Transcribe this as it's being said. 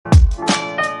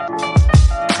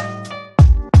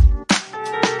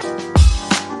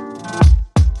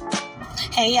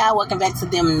Hey y'all, welcome back to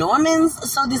Them Normans.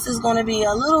 So this is going to be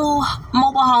a little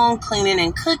mobile home cleaning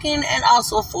and cooking and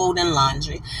also folding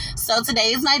laundry. So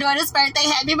today is my daughter's birthday.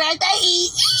 Happy birthday!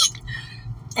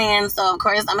 And so of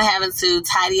course I'm having to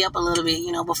tidy up a little bit,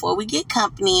 you know, before we get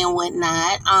company and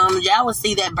whatnot. Y'all will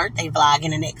see that birthday vlog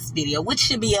in the next video, which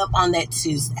should be up on that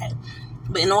Tuesday.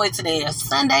 But anyway, today is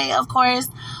Sunday, of course.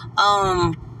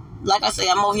 Like I say,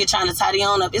 I'm over here trying to tidy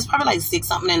on up. It's probably like 6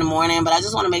 something in the morning, but I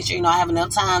just want to make sure, you know, I have enough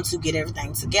time to get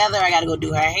everything together. I got to go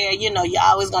do her hair. You know, you're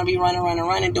always going to be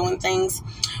running, doing things.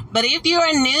 But if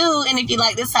you're new and if you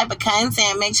like this type of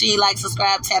content, make sure you like,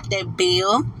 subscribe, tap that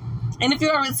bell. And if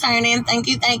you're returning, thank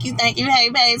you. Hey,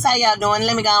 babes, how y'all doing?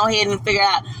 Let me go ahead and figure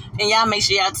out. And y'all make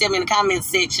sure y'all tell me in the comment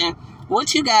section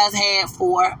what you guys had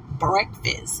for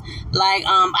breakfast. Like,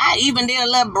 I even did a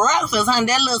little breakfast, honey.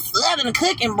 That little Southern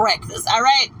cooking breakfast, all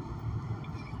right?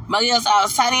 But yes, I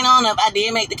was tidying on up. I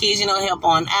did make the kids, you know, help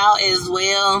on out as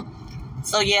well.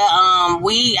 So yeah,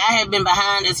 I have been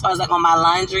behind as far as like on my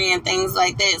laundry and things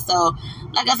like that. So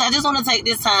like I said, I just want to take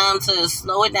this time to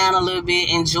slow it down a little bit,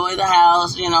 enjoy the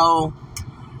house, you know,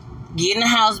 getting the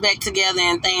house back together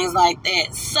and things like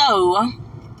that. So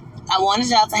I wanted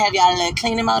y'all to have y'all a little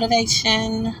cleaning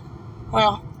motivation.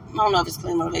 Well, I don't know if it's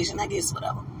cleaning motivation, I guess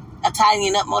whatever. A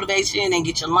tidying up motivation and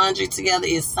get your laundry together.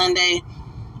 It's Sunday.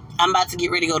 I'm about to get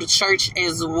ready to go to church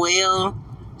as well.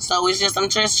 So it's just, I'm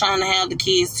just trying to have the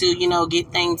kids to, you know,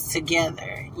 get things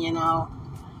together, you know.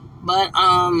 But,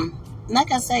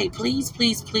 like I say, please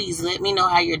let me know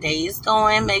how your day is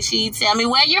going. Make sure you tell me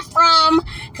where you're from,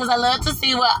 because I love to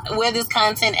see where this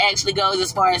content actually goes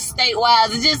as far as state-wise.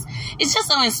 It's just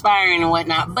so inspiring and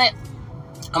whatnot. But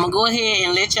I'm going to go ahead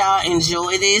and let y'all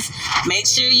enjoy this. Make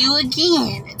sure you,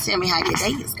 again, tell me how your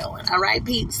day is going. All right,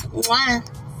 peeps? Mwah.